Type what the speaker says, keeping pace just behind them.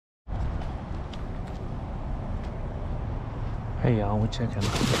Hey y'all, we checking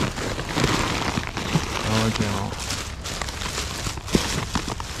original.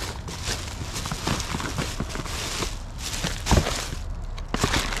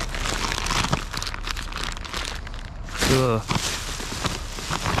 Ugh.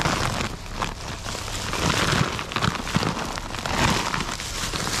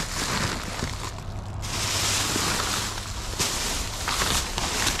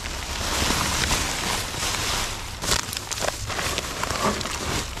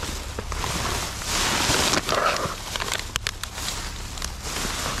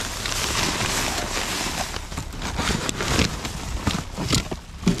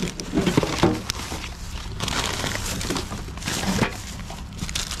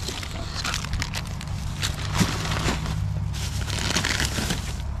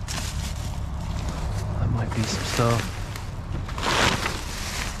 Be some stuff.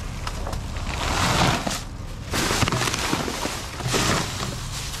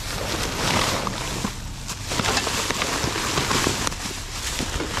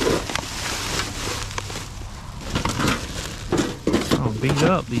 Oh, beat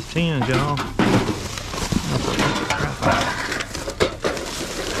up these tins, y'all.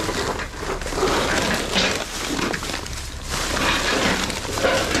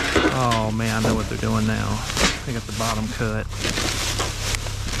 Oh man, I know what they're doing now. They got the bottom cut.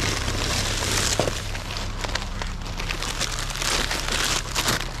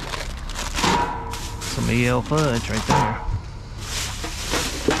 Some EL fudge right there.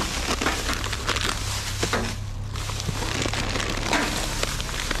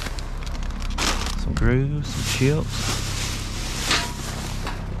 Some grooves, some chips,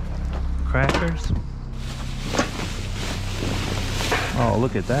 crackers. Oh,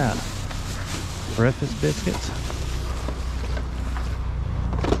 look at that. Breakfast biscuits.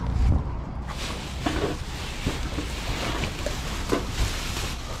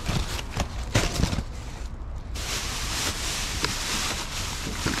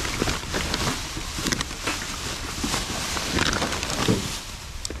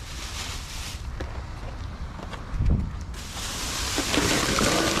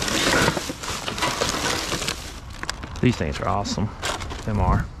 These things are awesome. Them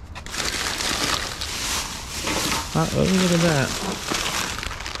are. Uh-oh, look at that.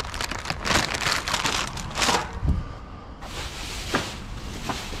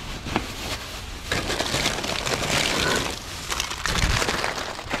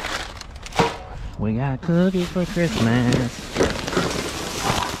 We got cookies for Christmas.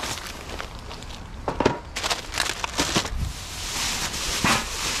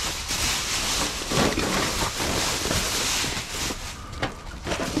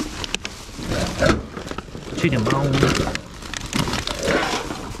 Chicken bone.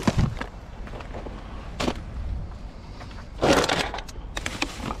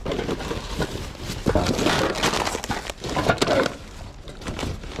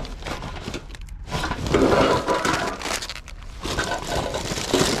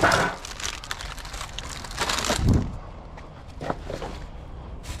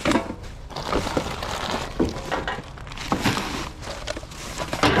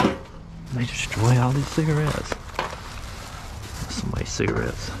 They destroy all these cigarettes. Somebody's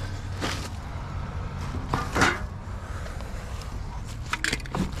cigarettes.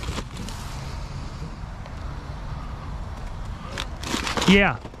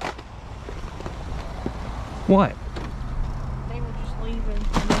 Yeah. What? They were just leaving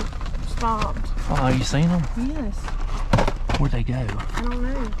and they stopped. Oh, you seen them? Yes. Where'd they go? I don't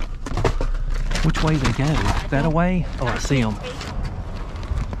know. Which way they go? That away? Oh, I see them.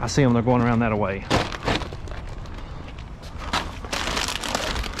 I see them. They're going around that way.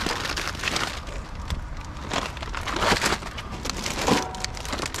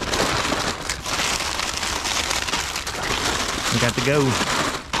 We got to go.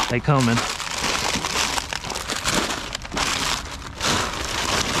 They coming.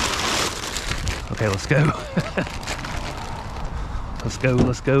 Okay, let's go. Let's go,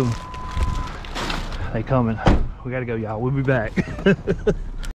 let's go. They coming. We gotta go, y'all. We'll be back.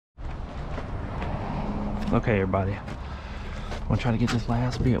 Okay, everybody. I'm gonna try to get this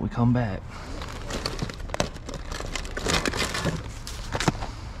last bit. We come back.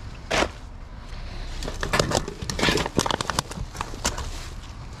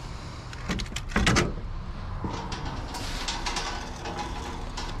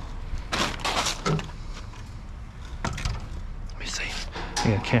 Let me see.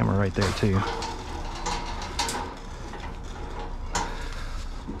 I got a camera right there too.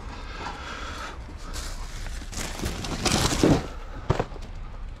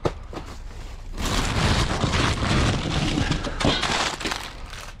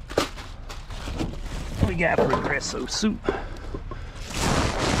 got progresso soup.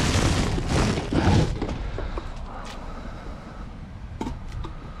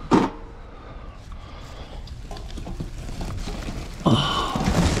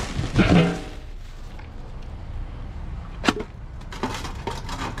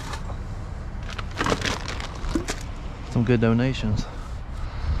 Some good donations.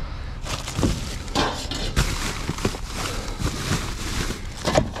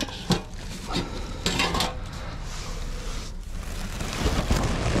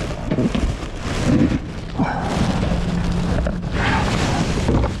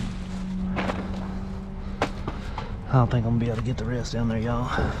 I don't think I'm gonna be able to get the rest down there, y'all.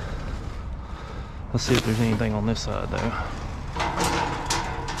 Let's see if there's anything on this side though.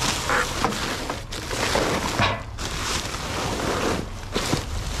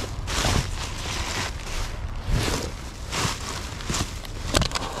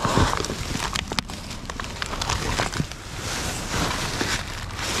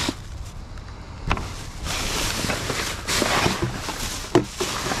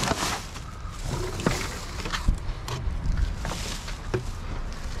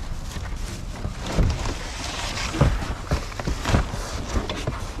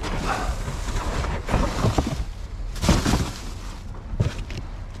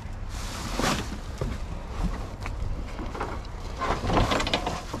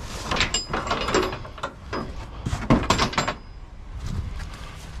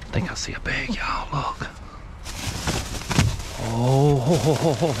 I think I see a bag, y'all. Look.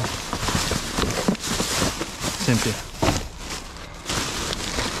 Oh, it's empty.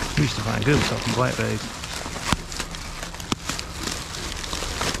 We used to find good stuff in black bags.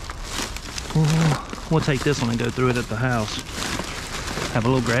 Oh, we'll take this one and go through it at the house. Have a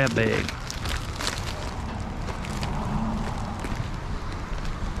little grab bag.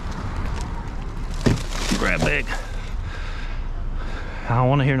 Grab bag. I don't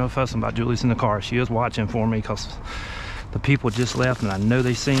want to hear no fussing about Julie's in the car. She is watching for me because the people just left and I know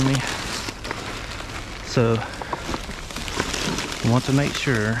they seen me. So I want to make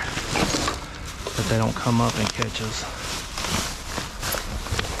sure that they don't come up and catch us.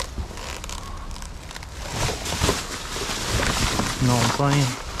 You know what I'm saying?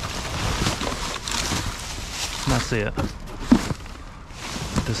 That's it.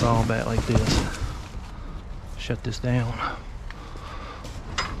 Put this all back like this. Shut this down.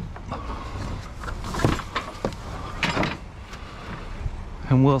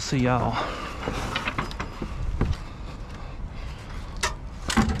 And we'll see y'all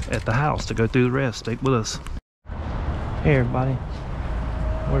at the house to go through the rest. Stay with us. Hey everybody,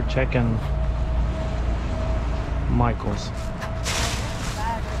 we're checking Michael's.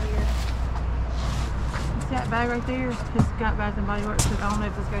 Bag right here. See that bag right there? It's got Bath and Body Works, but I don't know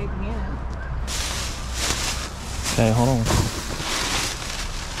if it's got anything in it. Okay, hold on.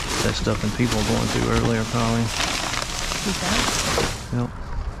 That stuff and people going through earlier probably. You think? Yep.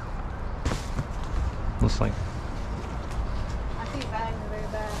 Looks like. I see bags in the very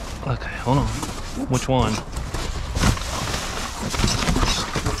back. Okay, hold on. Which one?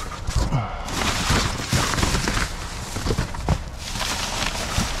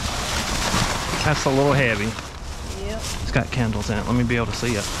 That's a little heavy. Yep. It's got candles in it. Let me be able to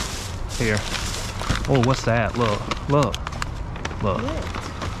see it. Here. Oh, what's that? Look. Look. Look.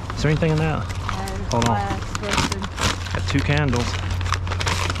 What? Is there anything in that? Hold on. Got 2 candles.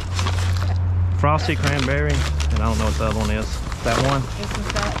 Frosty cranberry, and I don't know what the other one is. That one? This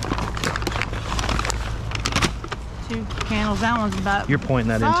one's got 2 candles. That one's about. You're pointing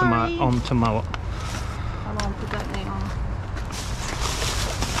that into my onto my. Hold on, put that down.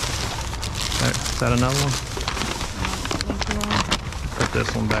 Is that another one? Put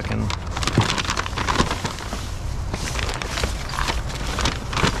this one back in.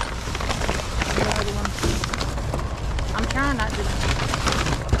 I'm trying not to.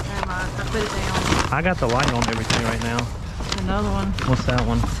 Never mind. I put it down. I got the light on everything right now. Another one. What's that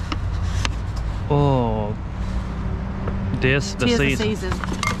one? Oh, this the season.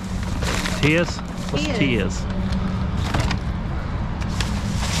 Tears? What's tears?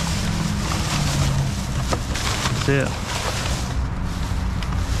 That's it.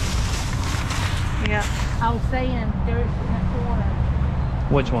 Yeah. I was saying there's in that corner.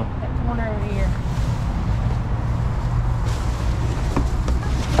 Which one? That corner over here.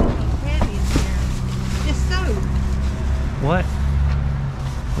 Heavy in here. It's soap. What?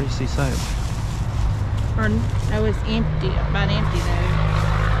 Where do you see soap? Or no, it's empty. About empty though.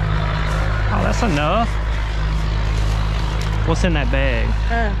 Oh, that's enough. What's in that bag?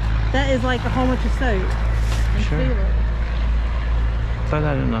 That is like a whole bunch of soap. And Sure. feel it. Throw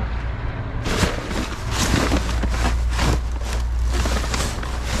that in the.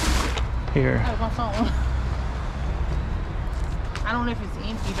 Here. Oh, my phone. I don't know if it's an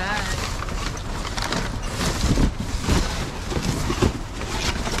empty bag.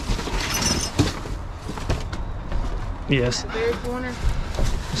 Yes. The very corner.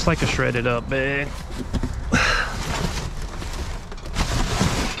 It's like a shredded up bag.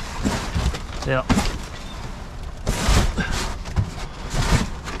 Yep.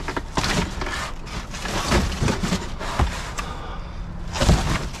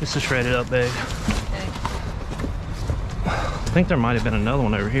 It's a shredded up bag. Okay. I think there might have been another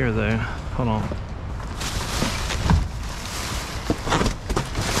one over here though. Hold on.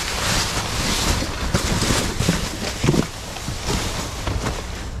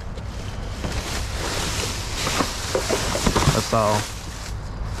 That's all.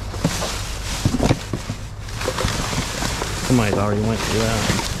 Somebody's already went through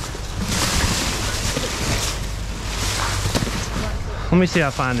that. Let me see if I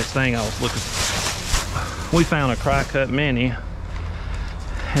find this thing I was looking for. We found a cry-cut mini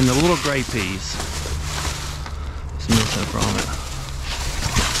and the little gray piece is missing from it.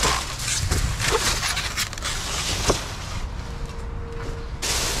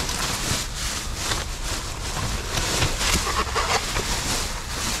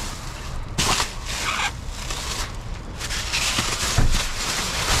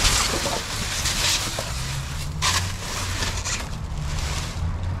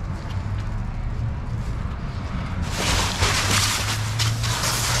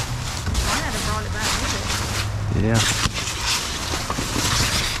 Yeah.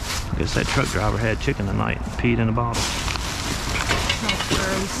 I guess that truck driver had chicken tonight and peed in a bottle. That's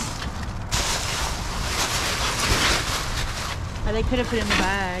gross. Oh, they could have put it in the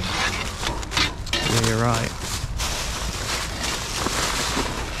bag. Yeah, you're right.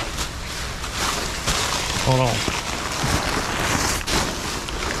 Hold on.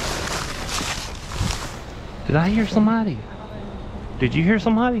 Did I hear somebody? Did you hear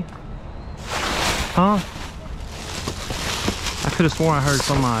somebody? Huh? I could have sworn I heard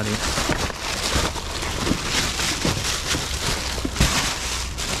somebody.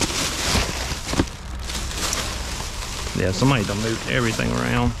 Yeah, somebody done moved everything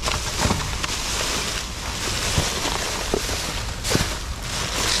around.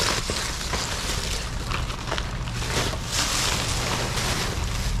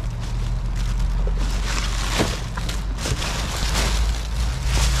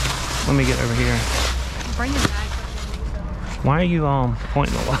 Let me get over here. Bring your bag. Why are you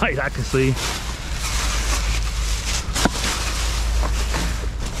pointing the light? I can see.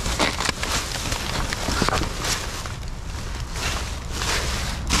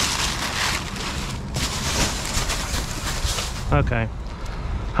 Okay.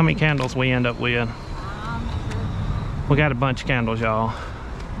 How many candles we end up with? We got a bunch of candles, y'all.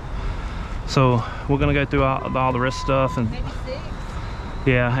 So we're gonna go through all the rest of stuff and Maybe 6.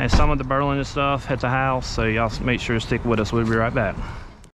 yeah, and some of the Berlin and stuff at the house. So y'all make sure to stick with us. We'll be right back.